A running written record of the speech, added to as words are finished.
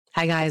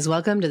Hi, guys.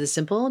 Welcome to the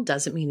Simple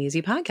Doesn't Mean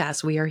Easy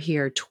podcast. We are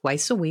here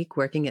twice a week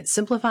working at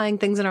simplifying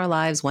things in our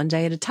lives one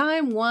day at a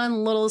time,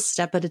 one little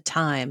step at a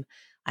time.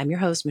 I'm your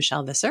host,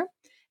 Michelle Visser,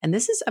 and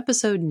this is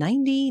episode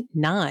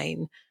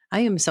 99. I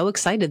am so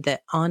excited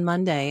that on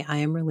Monday, I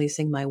am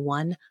releasing my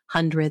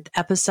 100th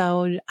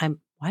episode. Why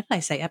did I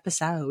say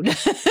episode?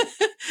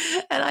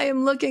 And I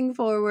am looking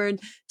forward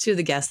to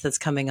the guest that's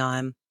coming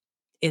on.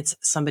 It's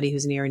somebody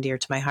who's near and dear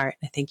to my heart.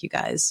 I think you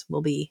guys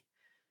will be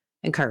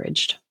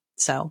encouraged.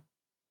 So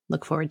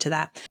look forward to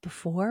that.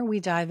 Before we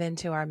dive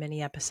into our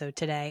mini episode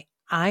today,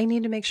 I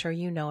need to make sure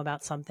you know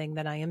about something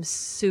that I am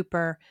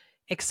super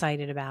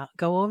excited about.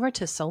 Go over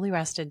to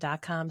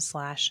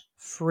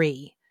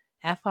soulyrested.com/free,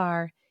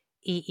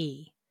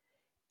 FREE,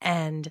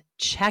 and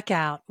check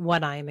out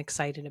what I am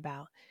excited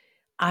about.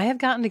 I have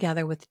gotten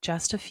together with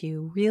just a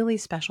few really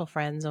special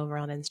friends over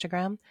on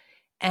Instagram,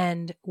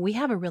 and we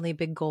have a really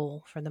big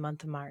goal for the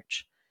month of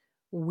March.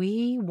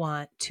 We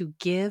want to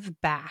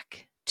give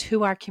back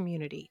to our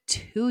community,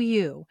 to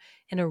you,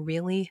 in a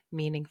really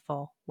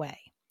meaningful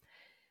way.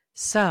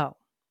 So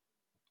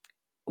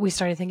we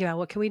started thinking about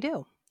what can we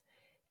do?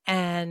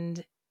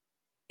 And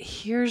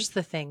here's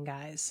the thing,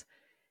 guys.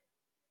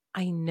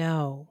 I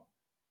know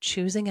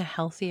choosing a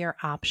healthier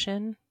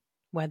option,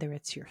 whether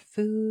it's your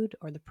food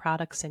or the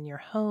products in your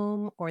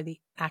home or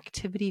the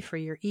activity for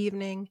your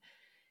evening,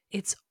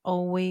 it's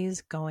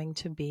always going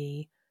to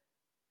be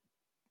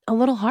a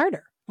little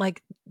harder.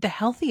 Like the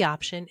healthy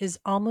option is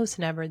almost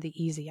never the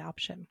easy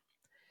option.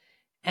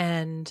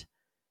 And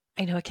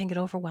I know it can get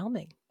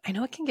overwhelming. I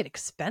know it can get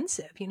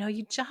expensive.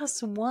 You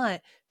just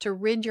want to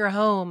rid your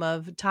home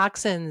of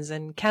toxins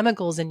and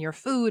chemicals in your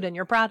food and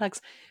your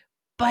products,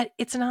 but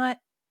it's not,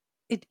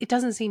 it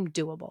doesn't seem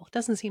doable. It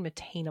doesn't seem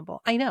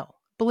attainable. I know.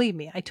 Believe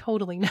me, I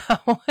totally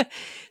know.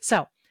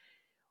 So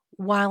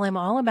while I'm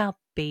all about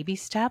baby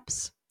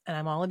steps and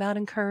I'm all about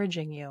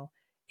encouraging you,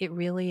 it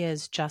really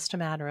is just a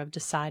matter of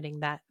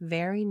deciding that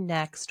very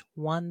next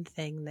one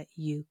thing that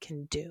you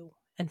can do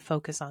and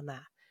focus on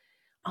that.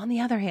 On the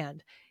other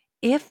hand,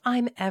 if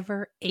I'm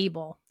ever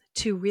able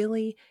to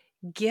really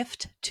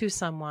gift to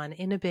someone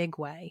in a big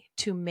way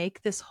to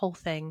make this whole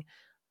thing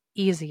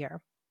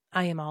easier,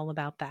 I am all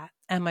about that.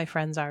 And my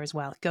friends are as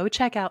well. Go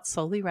check out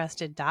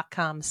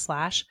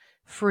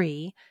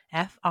soulyrested.com/free,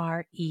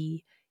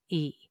 FREE.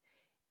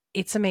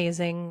 It's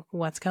amazing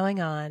what's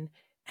going on,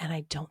 and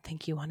I don't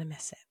think you want to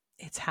miss it.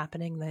 It's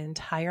happening the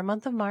entire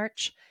month of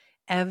March.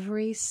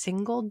 Every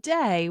single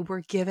day, we're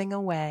giving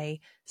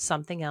away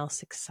something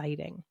else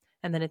exciting.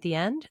 And then at the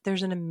end,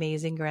 there's an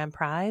amazing grand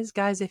prize.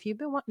 Guys, if you've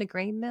been wanting a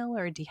grain mill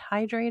or a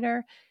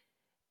dehydrator,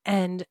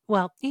 and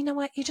well, you know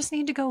what? You just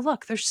need to go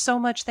look. There's so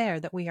much there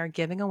that we are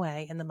giving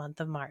away in the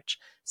month of March.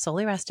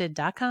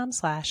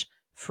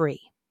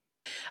 soulyrested.com/free.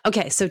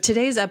 Okay, so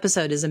today's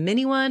episode is a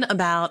mini one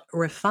about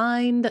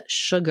refined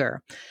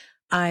sugar.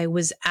 I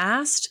was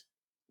asked,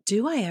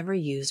 do I ever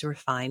use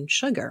refined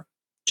sugar?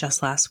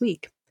 Just last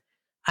week.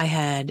 I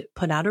had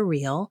put out a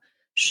reel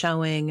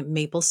showing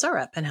maple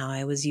syrup and how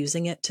I was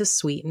using it to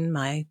sweeten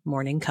my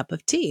morning cup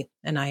of tea.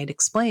 And I had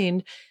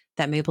explained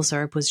that maple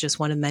syrup was just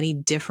one of many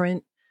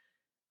different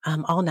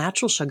all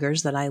natural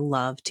sugars that I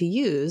love to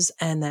use.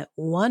 And that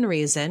one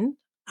reason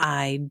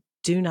I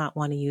do not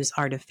want to use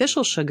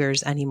artificial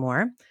sugars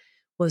anymore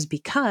was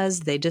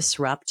because they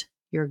disrupt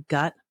your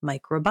gut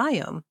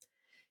microbiome.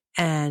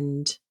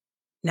 And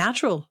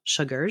natural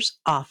sugars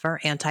offer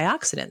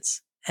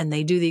antioxidants, and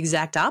they do the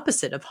exact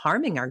opposite of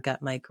harming our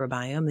gut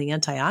microbiome. The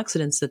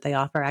antioxidants that they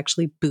offer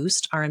actually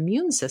boost our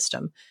immune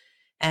system.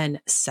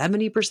 And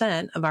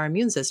 70% of our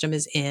immune system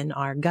is in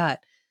our gut.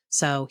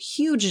 So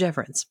huge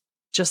difference.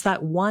 Just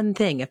that one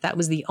thing. If that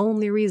was the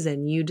only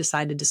reason you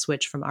decided to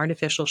switch from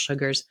artificial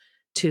sugars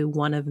to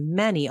one of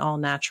many all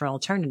natural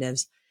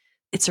alternatives,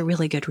 it's a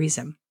really good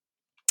reason.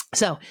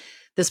 So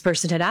this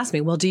person had asked me,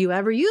 well, do you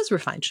ever use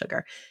refined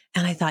sugar?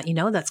 And I thought,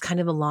 that's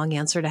kind of a long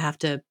answer to have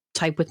to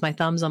type with my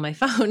thumbs on my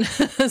phone.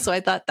 So I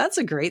thought that's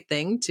a great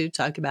thing to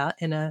talk about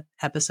in an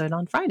episode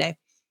on Friday.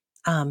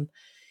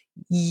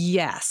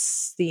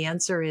 Yes, the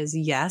answer is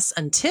yes,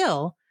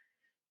 until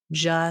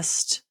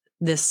just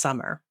this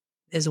summer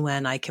is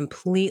when I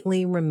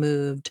completely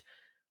removed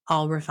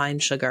all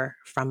refined sugar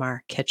from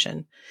our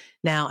kitchen.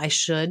 Now, I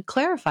should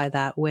clarify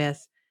that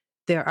with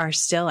there are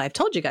still, I've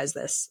told you guys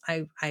this,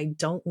 I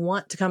don't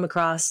want to come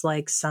across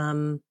like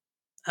some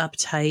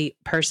uptight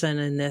person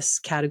in this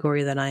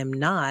category that I am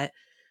not.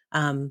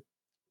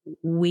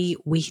 We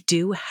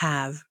do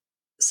have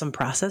some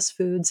processed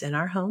foods in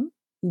our home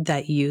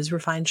that use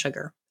refined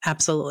sugar.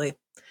 Absolutely.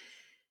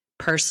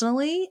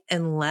 Personally,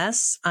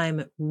 unless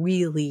I'm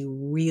really,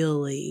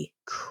 really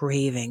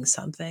craving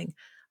something,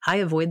 I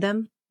avoid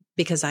them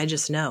because I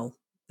just know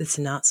it's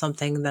not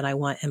something that I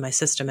want in my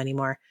system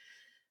anymore.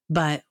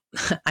 But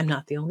I'm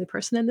not the only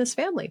person in this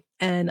family,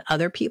 and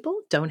other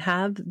people don't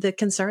have the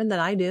concern that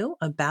I do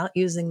about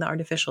using the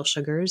artificial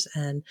sugars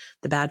and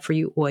the bad for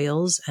you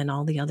oils and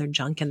all the other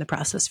junk in the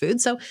processed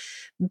food. So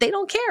they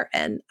don't care.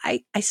 And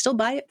I still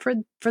buy it for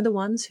the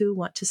ones who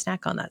want to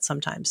snack on that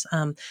sometimes.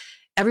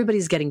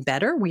 everybody's getting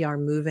better. We are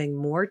moving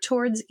more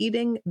towards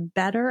eating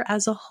better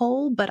as a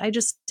whole, but I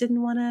just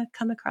didn't want to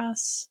come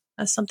across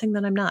as something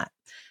that I'm not.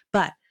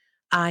 But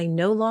I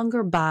no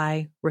longer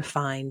buy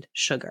refined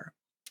sugar.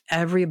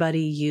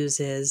 Everybody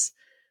uses,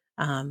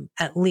 at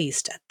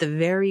the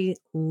very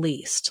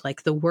least,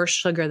 like the worst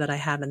sugar that I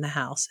have in the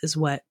house is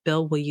what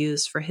Bill will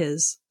use for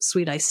his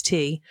sweet iced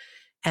tea,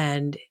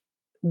 and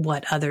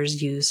what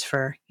others use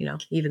for,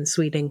 even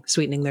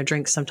sweetening their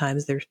drinks,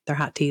 sometimes their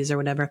hot teas or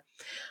whatever,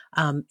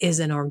 is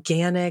an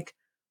organic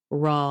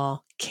raw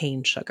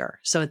cane sugar.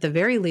 So at the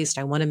very least,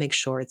 I want to make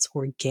sure it's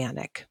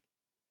organic.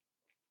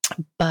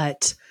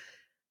 But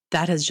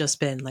that has just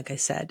been, like I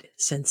said,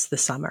 since the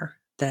summer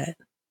that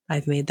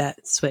I've made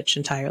that switch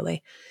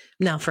entirely.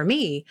 Now, for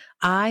me,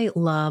 I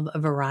love a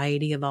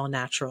variety of all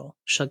natural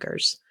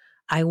sugars.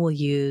 I will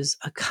use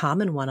a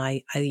common one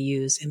I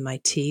use in my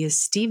tea is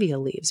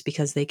stevia leaves,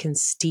 because they can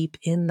steep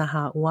in the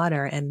hot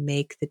water and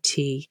make the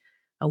tea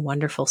a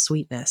wonderful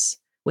sweetness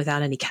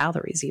without any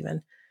calories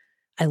even.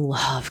 I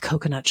love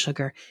coconut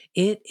sugar.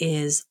 It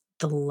is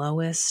the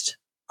lowest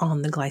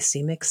on the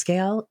glycemic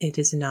scale. It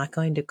is not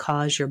going to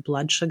cause your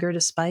blood sugar to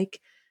spike.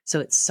 So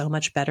it's so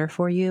much better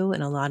for you,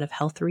 and a lot of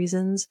health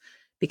reasons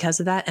because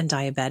of that. And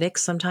diabetics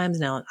sometimes,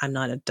 now I'm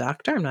not a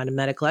doctor, I'm not a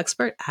medical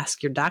expert.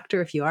 Ask your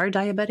doctor if you are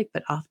diabetic,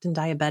 but often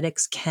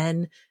diabetics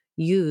can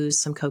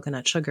use some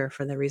coconut sugar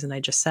for the reason I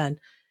just said.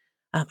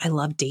 I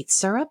love date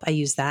syrup. I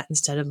use that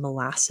instead of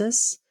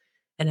molasses.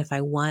 And if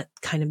I want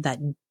kind of that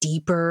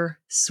deeper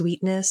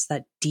sweetness,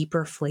 that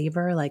deeper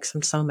flavor, like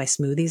some of my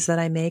smoothies that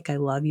I make, I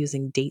love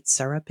using date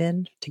syrup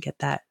in to get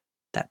that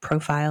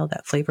profile,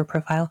 that flavor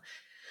profile.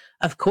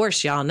 Of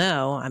course, y'all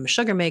know I'm a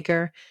sugar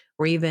maker.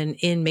 We're even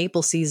in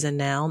maple season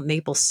now.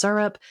 Maple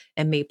syrup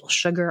and maple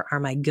sugar are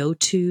my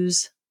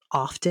go-tos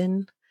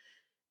often.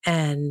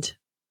 And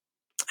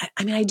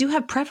I mean, I do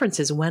have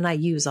preferences when I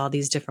use all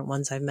these different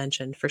ones I've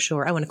mentioned, for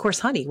sure. Oh, and of course,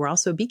 honey. We're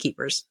also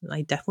beekeepers.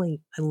 I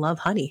love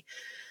honey.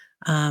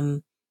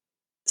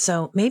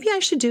 So maybe I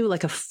should do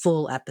like a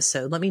full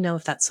episode. Let me know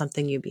if that's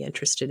something you'd be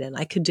interested in.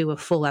 I could do a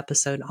full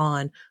episode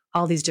on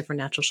all these different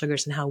natural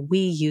sugars and how we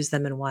use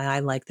them and why I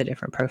like the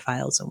different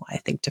profiles and why I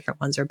think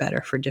different ones are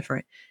better for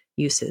different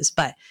uses.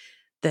 But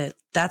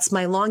that's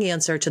my long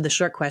answer to the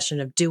short question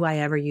of, do I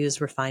ever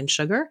use refined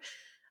sugar?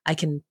 I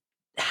can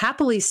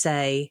happily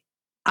say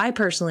I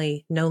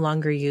personally no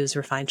longer use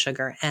refined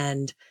sugar,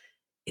 and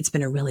it's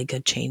been a really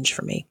good change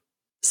for me.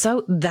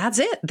 So that's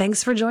it.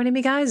 Thanks for joining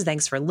me, guys.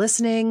 Thanks for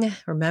listening.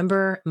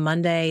 Remember,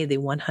 Monday, the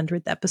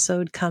 100th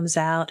episode comes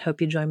out.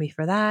 Hope you join me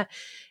for that.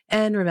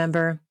 And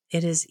remember,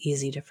 it is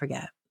easy to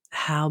forget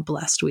how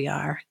blessed we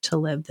are to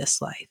live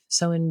this life.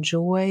 So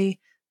enjoy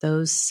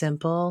those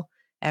simple,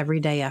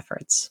 everyday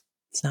efforts.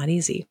 It's not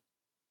easy,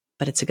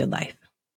 but it's a good life.